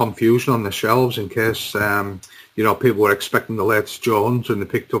confusion on the shelves in case people were expecting the latest Joe Hunter and they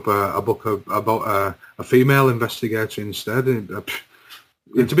picked up a book about a female investigator instead.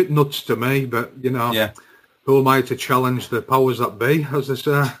 It's a bit nuts to me, but who am I to challenge the powers that be, as they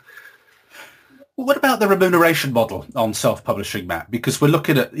say? Well, what about the remuneration model on self-publishing, Matt? Because we're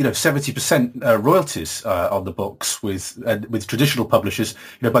looking at 70% royalties on the books with traditional publishers.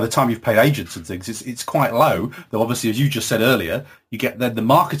 By the time you've paid agents and things, it's quite low. Though obviously, as you just said earlier, you get then the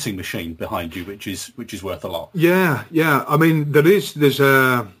marketing machine behind you, which is worth a lot. Yeah. I mean, there's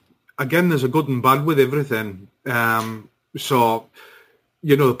a good and bad with everything. So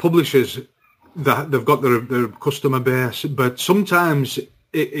the publishers they've got their customer base, but sometimes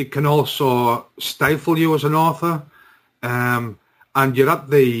it can also stifle you as an author, and you're at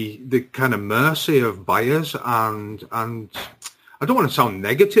the kind of mercy of buyers. And I don't want to sound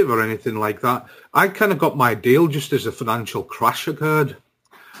negative or anything like that. I kind of got my deal just as the financial crash occurred,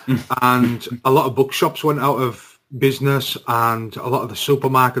 and a lot of bookshops went out of business, and a lot of the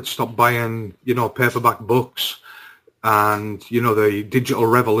supermarkets stopped buying, paperback books. And, the digital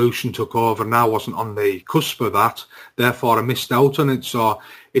revolution took over and I wasn't on the cusp of that. Therefore, I missed out on it. So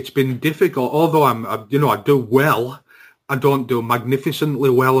it's been difficult. Although I do well, I don't do magnificently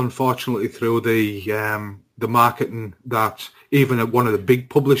well, unfortunately, through the marketing that even one of the big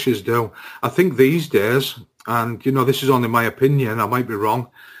publishers do. I think these days, and, this is only my opinion, I might be wrong,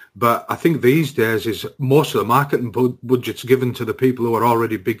 but I think these days is most of the marketing budget's given to the people who are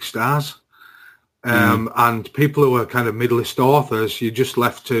already big stars. And people who are kind of middle-list authors, you're just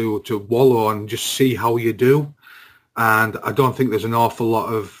left to wallow and just see how you do. And I don't think there's an awful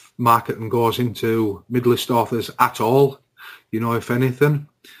lot of marketing goes into middle-list authors at all, if anything.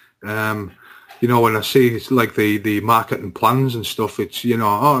 When I see it's like the marketing plans and stuff, it's,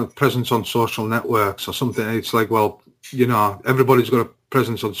 presence on social networks or something. It's like, well, everybody's got a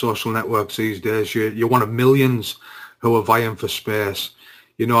presence on social networks these days. You're one of millions who are vying for space.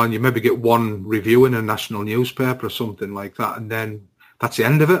 And you maybe get one review in a national newspaper or something like that, and then that's the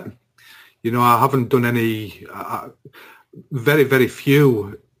end of it. I haven't done any, very, very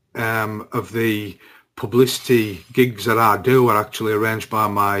few of the publicity gigs that I do are actually arranged by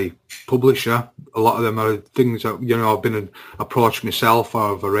my publisher. A lot of them are things that, I've been approached myself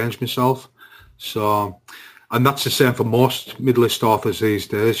or I've arranged myself. So, and that's the same for most middle-list authors these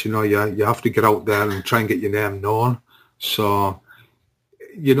days. You have to get out there and try and get your name known. So,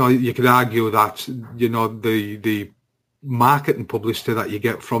 you could argue that, the marketing publicity that you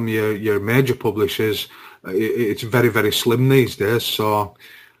get from your major publishers it's very, very slim these days. So,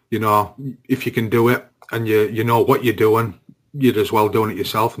 you know, if you can do it and you know what you're doing, you're as well doing it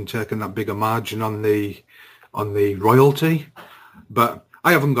yourself and taking that bigger margin on the royalty. But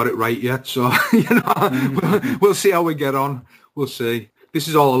I haven't got it right yet, so you know, we'll see how we get on. We'll see. This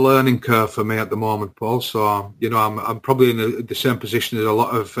is all a learning curve for me at the moment, Paul. So you know, I'm probably in the same position as a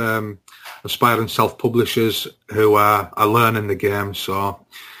lot of aspiring self-publishers who are learning the game. So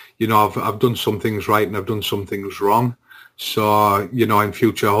you know, I've done some things right and I've done some things wrong. So you know, in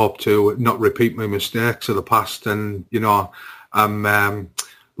future, I hope to not repeat my mistakes of the past. And you know, I'm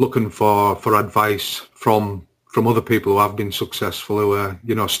looking for advice from other people who have been successful, who are,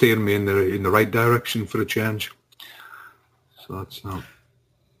 you know, steering me in the right direction for a change. So that's not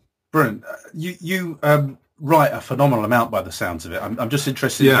brilliant. You write a phenomenal amount by the sounds of it. I'm just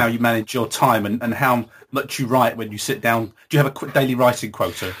interested in how you manage your time and how much you write when you sit down. Do you have a daily writing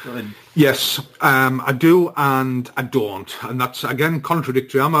quota? Yes, I do and I don't, and that's again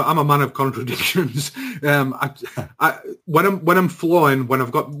contradictory. I'm a man of contradictions. When I'm flowing, when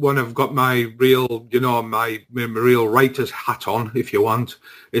I've got my real, you know, my real writer's hat on, if you want,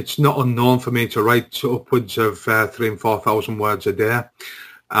 it's not unknown for me to write upwards of 3,000 and 4,000 words a day.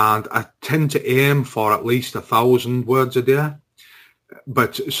 And I tend to aim for at least 1,000 words a day.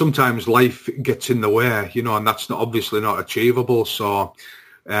 But sometimes life gets in the way, you know, and that's obviously not achievable. So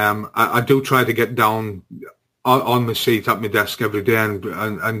I do try to get down on my seat at my desk every day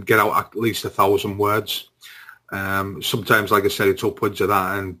and get out at least 1,000 words. Sometimes, like I said, it's upwards of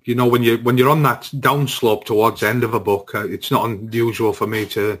that. And, you know, when you're on that downslope towards the end of a book, it's not unusual for me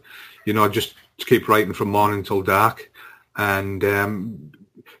to, you know, just keep writing from morning till dark. And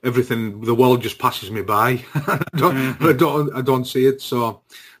everything, the world just passes me by. I don't see it. So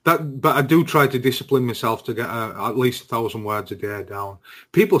but I do try to discipline myself to get at least 1,000 words a day down.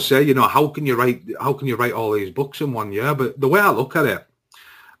 People say, you know, how can you write all these books in 1 year? But the way I look at it,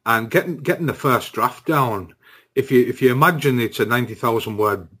 and getting the first draft down, if you imagine it's a 90,000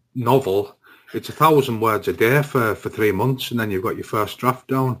 word novel, it's 1,000 words a day for 3 months, and then you've got your first draft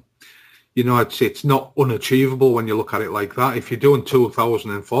down. You know, it's not unachievable when you look at it like that. If you're doing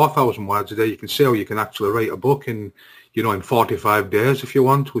 2,000 and 4,000 words a day, you can see how you can actually write a book in 45 days if you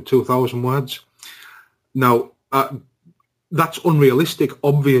want, with 2,000 words. Now, that's unrealistic,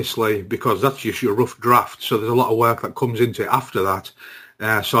 obviously, because that's just your rough draft. So there's a lot of work that comes into it after that.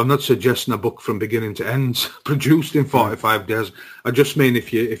 So I'm not suggesting a book from beginning to end produced in 45 days. I just mean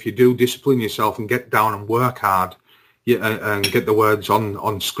if you do discipline yourself and get down and work hard, and get the words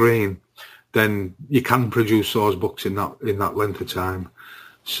on screen, then you can produce those books in that length of time.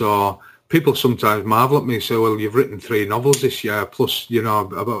 So people sometimes marvel at me and say, well, you've written 3 novels this year, plus, you know,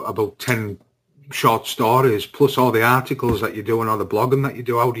 about 10 short stories, plus all the articles that you do and all the blogging that you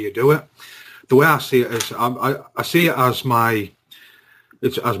do. How do you do it? The way I see it is I see it as my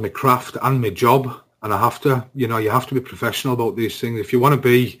craft and my job, and you have to be professional about these things. If you want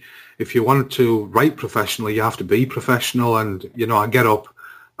to write professionally, you have to be professional. And, you know, I get up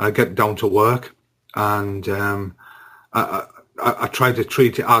and I get down to work, and I try to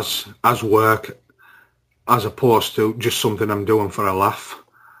treat it as work, as opposed to just something I'm doing for a laugh.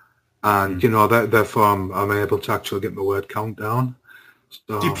 And, you know, therefore I'm able to actually get my word count down.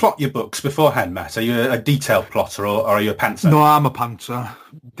 So, do you plot your books beforehand, Matt? Are you a detailed plotter or are you a pantser? No, I'm a pantser.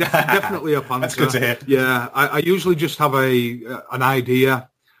 Definitely a pantser. That's good to hear. Yeah, I usually just have an idea,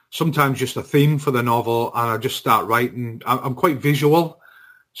 sometimes just a theme for the novel, and I just start writing. I'm quite visual,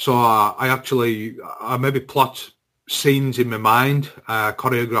 so I maybe plot scenes in my mind,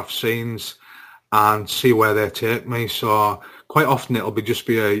 choreograph scenes, and see where they take me. So quite often it'll be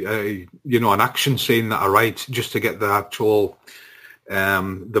an action scene that I write just to get the actual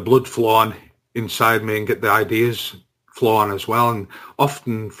the blood flowing inside me and get the ideas flowing as well. And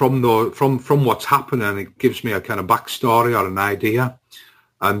often from what's happening, it gives me a kind of backstory or an idea,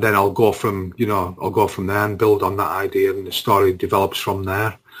 and then I'll go from there and build on that idea, and the story develops from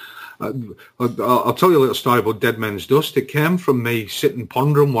there. I'll tell you a little story about Dead Men's Dust. It came from me sitting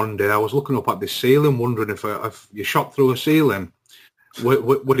pondering one day. I was looking up at the ceiling, wondering if you shot through a ceiling,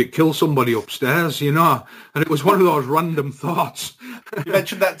 would it kill somebody upstairs, you know? And it was one of those random thoughts. You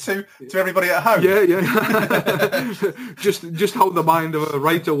mentioned that to everybody at home. Yeah. just how the mind of a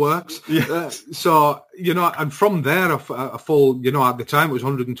writer works. Yes. So, you know, and from there, a full, you know, at the time it was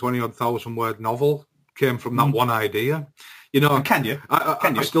 120,000 word novel came from that one idea. You know, and can you?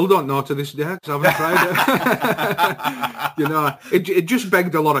 I still don't know to this day because I haven't tried it. You know, it just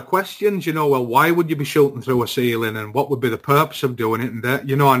begged a lot of questions. You know, well, why would you be shooting through a ceiling, and what would be the purpose of doing it? And that,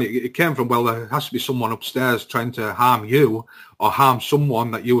 you know, and it came from, well, there has to be someone upstairs trying to harm you or harm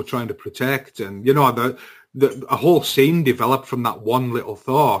someone that you were trying to protect, and you know, a whole scene developed from that one little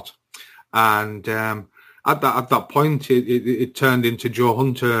thought, and. At that point, it turned into Joe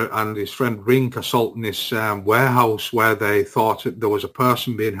Hunter and his friend Rink assaulting this warehouse where they thought there was a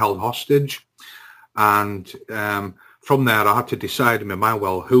person being held hostage. And from there, I had to decide in my mind,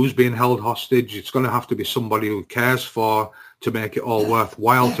 well, who's being held hostage? It's going to have to be somebody who cares for to make it all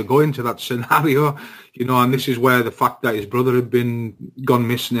worthwhile to go into that scenario. You know, and this is where the fact that his brother had gone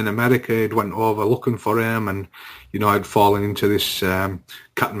missing in America, he'd went over looking for him, and, you know, I'd fallen into this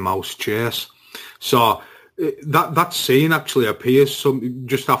cat and mouse chase. So that scene actually appears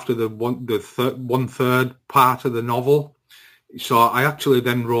just after the one third part of the novel. So I actually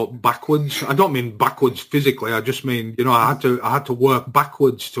then wrote backwards. I don't mean backwards physically. I just mean, you know, I had to work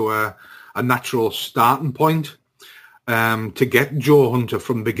backwards to a natural starting point to get Joe Hunter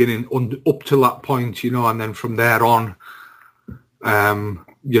from the beginning up to that point, you know, and then from there on,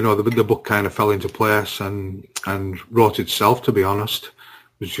 you know, the book kind of fell into place and wrote itself. To be honest, it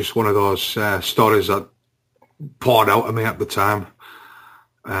was just one of those stories that poured out of me at the time.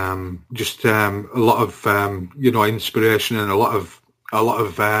 Just a lot of you know, inspiration and a lot of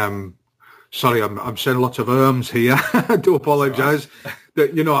sorry, I'm saying lots of here. I do apologise.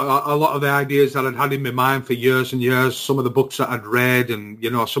 That, you know, a lot of the ideas that I'd had in my mind for years and years, some of the books that I'd read, and, you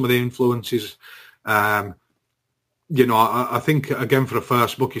know, some of the influences. You know, I think again for the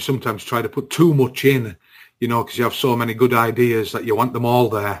first book, you sometimes try to put too much in, you know, because you have so many good ideas that you want them all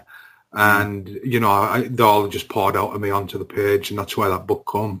there. And, you know, they all just poured out of me onto the page, and that's where that book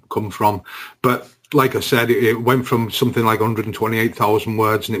come from. But like I said, it went from something like 128,000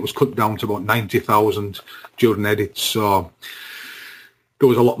 words, and it was cut down to about 90,000 during edits. So there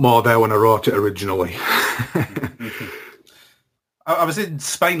was a lot more there when I wrote it originally. I was in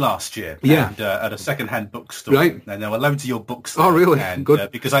Spain last year, yeah, and at a second-hand bookstore, right, and there were loads of your books there. Oh, really? And, good.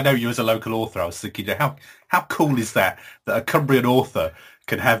 Because I know you as a local author, I was thinking, how cool is that a Cumbrian author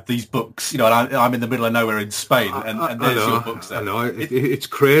can have these books, you know, and I'm in the middle of nowhere in Spain, and there's your books there. I know, it's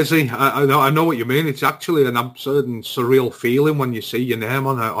crazy. I know what you mean. It's actually an absurd and surreal feeling when you see your name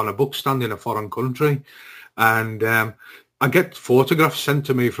on a book stand in a foreign country. And I get photographs sent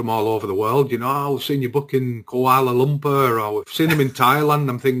to me from all over the world. You know, I've seen your book in Kuala Lumpur, or we've seen them in Thailand.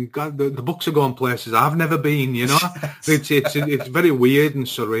 I'm thinking, God, the books are going places I've never been, you know. It's very weird and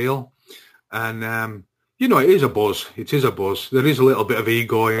surreal. And, you know, it is a buzz. It is a buzz. There is a little bit of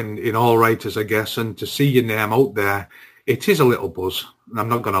ego in all writers, I guess. And to see your name out there, it is a little buzz. I'm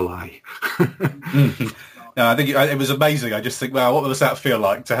not going to lie. No, I think it was amazing. I just think, wow, what does that feel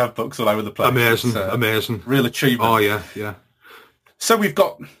like to have books all over the place? Amazing, amazing. Real achievement. Oh, yeah, yeah. So we've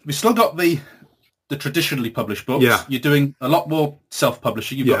still got the traditionally published books. Yeah. You're doing a lot more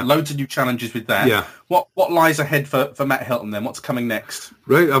self-publishing. You've got loads of new challenges with that. Yeah. What lies ahead for Matt Hilton then? What's coming next?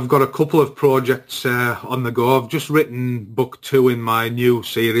 Right, I've got a couple of projects on the go. I've just written book 2 in my new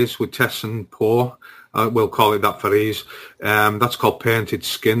series with Tess and Poe. We'll call it that for ease. That's called Painted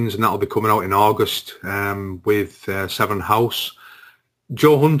Skins, and that'll be coming out in August with Seven House.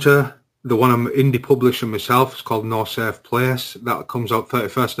 Joe Hunter, the one I'm indie publishing myself, is called No Safe Place. That comes out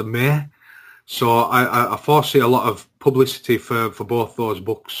 31st of May. So I foresee a lot of publicity for both those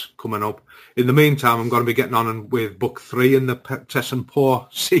books coming up. In the meantime, I'm going to be getting on with book 3 in the Tess and Poe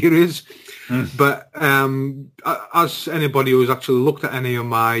series. But as anybody who's actually looked at any of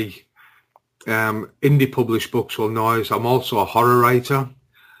my indie published books will know, is I'm also a horror writer.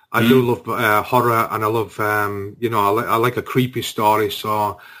 I do love horror, and I love you know, I like a creepy story.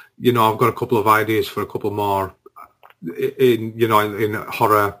 So, you know, I've got a couple of ideas for a couple more in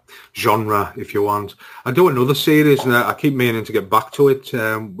horror genre, if you want. I do another series, and I keep meaning to get back to it,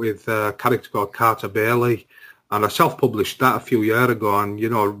 with a character called Carter Bailey, and I self-published that a few years ago, and you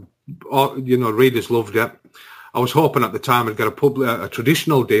know, readers loved it. I was hoping at the time I'd get a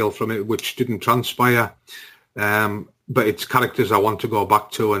traditional deal from it, which didn't transpire. But it's characters I want to go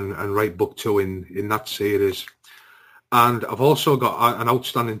back to and write book 2 in that series. And I've also got an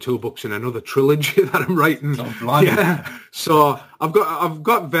outstanding 2 books in another trilogy that I'm writing. Oh, yeah. So I've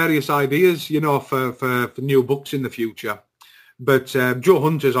got various ideas, you know, for new books in the future. But Joe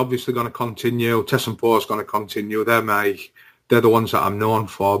Hunter's obviously going to continue. Tess and Poe's going to continue. They're the ones that I'm known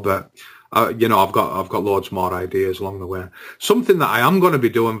for, but. You know, I've got loads more ideas along the way. Something that I am going to be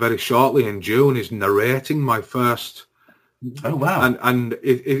doing very shortly in June is narrating my first Oh wow! And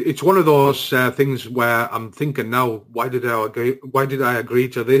it's one of those things where I'm thinking now, why did I agree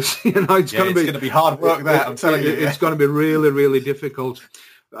to this? It's going to be hard work. I'm telling you, it's going to be really, really difficult.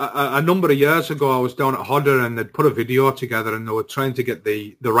 A number of years ago, I was down at Hodder and they'd put a video together and they were trying to get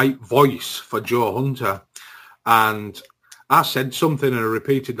the right voice for Joe Hunter, and I said something and I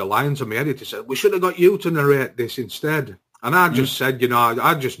repeated the lines, and my editor said, "We should have got you to narrate this instead." And I just said,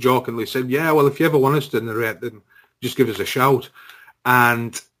 I just jokingly said, "Yeah, well, if you ever want us to narrate, then just give us a shout."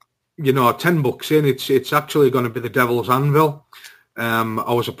 And, 10 books in, it's actually going to be The Devil's Anvil.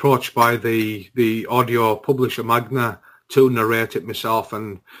 I was approached by the audio publisher Magna to narrate it myself.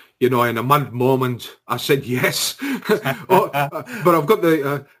 And, in a mad moment, I said yes. But I've got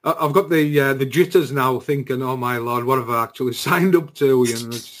the jitters now thinking, oh, my Lord, what have I actually signed up to?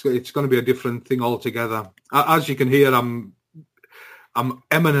 It's going to be a different thing altogether. As you can hear, I'm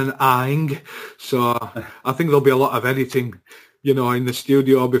emming and ahhing, so I think there'll be a lot of editing, in the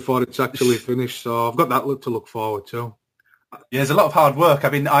studio before it's actually finished. So I've got that to look forward to. Yeah, there's a lot of hard work. I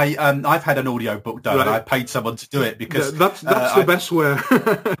mean, I've had an audio book done, and I paid someone to do it because that's the best way.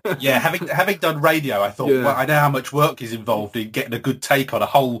 Yeah, having done radio, I thought, well, I know how much work is involved in getting a good take on a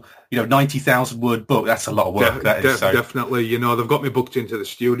whole, 90,000 word book. That's a lot of work. Definitely. They've got me booked into the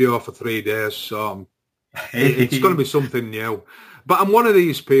studio for 3 days, so it's going to be something new. But I'm one of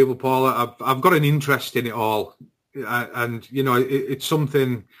these people, Paula. I've got an interest in it all, and it's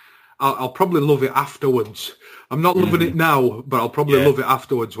something I'll probably love it afterwards. I'm not loving it now, but I'll probably love it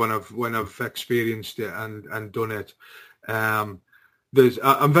afterwards when I've experienced it and done it. I'm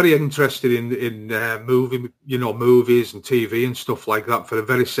very interested in movies and TV and stuff like that for the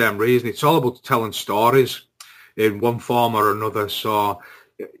very same reason. It's all about telling stories in one form or another. So,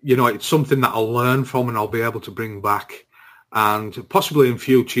 it's something that I'll learn from and I'll be able to bring back. And possibly in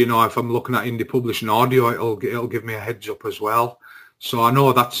future, if I'm looking at indie publishing audio, it'll give me a heads up as well. So I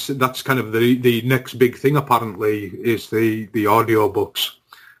know that's kind of the next big thing. Apparently, is the audio books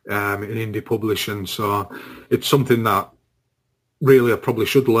in indie publishing. So it's something that really I probably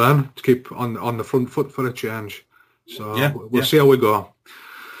should learn to keep on the front foot for a change. So we'll see how we go.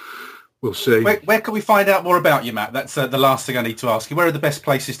 We'll see. Where can we find out more about you, Matt? That's the last thing I need to ask you. Where are the best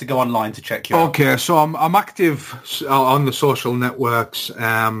places to go online to check you out? Okay, so I'm active on the social networks.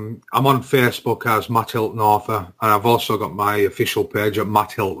 I'm on Facebook as Matt Hilton Author, and I've also got my official page at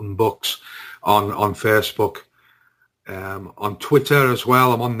Matt Hilton Books on Facebook. On Twitter as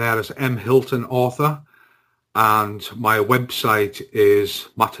well, I'm on there as M Hilton Author, and my website is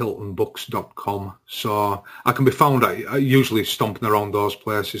matthiltonbooks.com. So I can be found. I usually stomping around those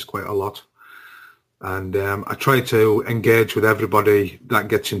places quite a lot. And I try to engage with everybody that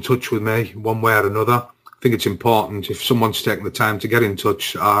gets in touch with me one way or another. I think it's important if someone's taking the time to get in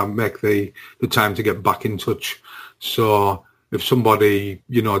touch, make the time to get back in touch. So if somebody,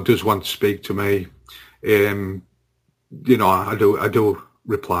 does want to speak to me, I do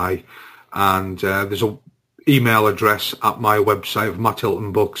reply. And there's a email address at my website of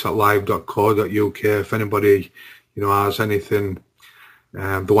matthiltonbooks@live.co.uk. If anybody, has anything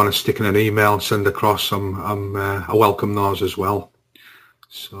they want to stick in an email and send across, I welcome those as well.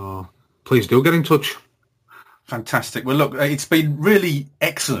 So please do get in touch. Fantastic. Well, look, it's been really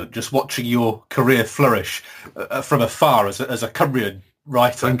excellent just watching your career flourish from afar as a Cumbrian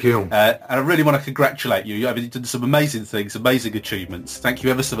writer. Thank you. And I really want to congratulate you. You've done some amazing things, amazing achievements. Thank you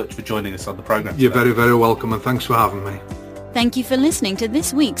ever so much for joining us on the programme. You're very, very welcome, and thanks for having me. Thank you for listening to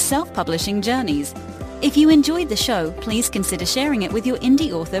this week's Self-Publishing Journeys. If you enjoyed the show, please consider sharing it with your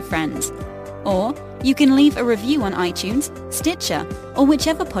indie author friends. Or you can leave a review on iTunes, Stitcher, or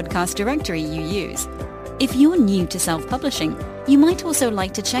whichever podcast directory you use. If you're new to self-publishing, you might also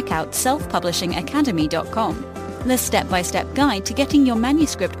like to check out selfpublishingacademy.com, the step-by-step guide to getting your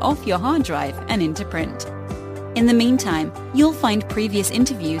manuscript off your hard drive and into print. In the meantime, you'll find previous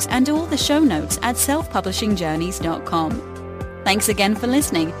interviews and all the show notes at selfpublishingjourneys.com. Thanks again for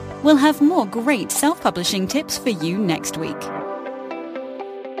listening. We'll have more great self-publishing tips for you next week.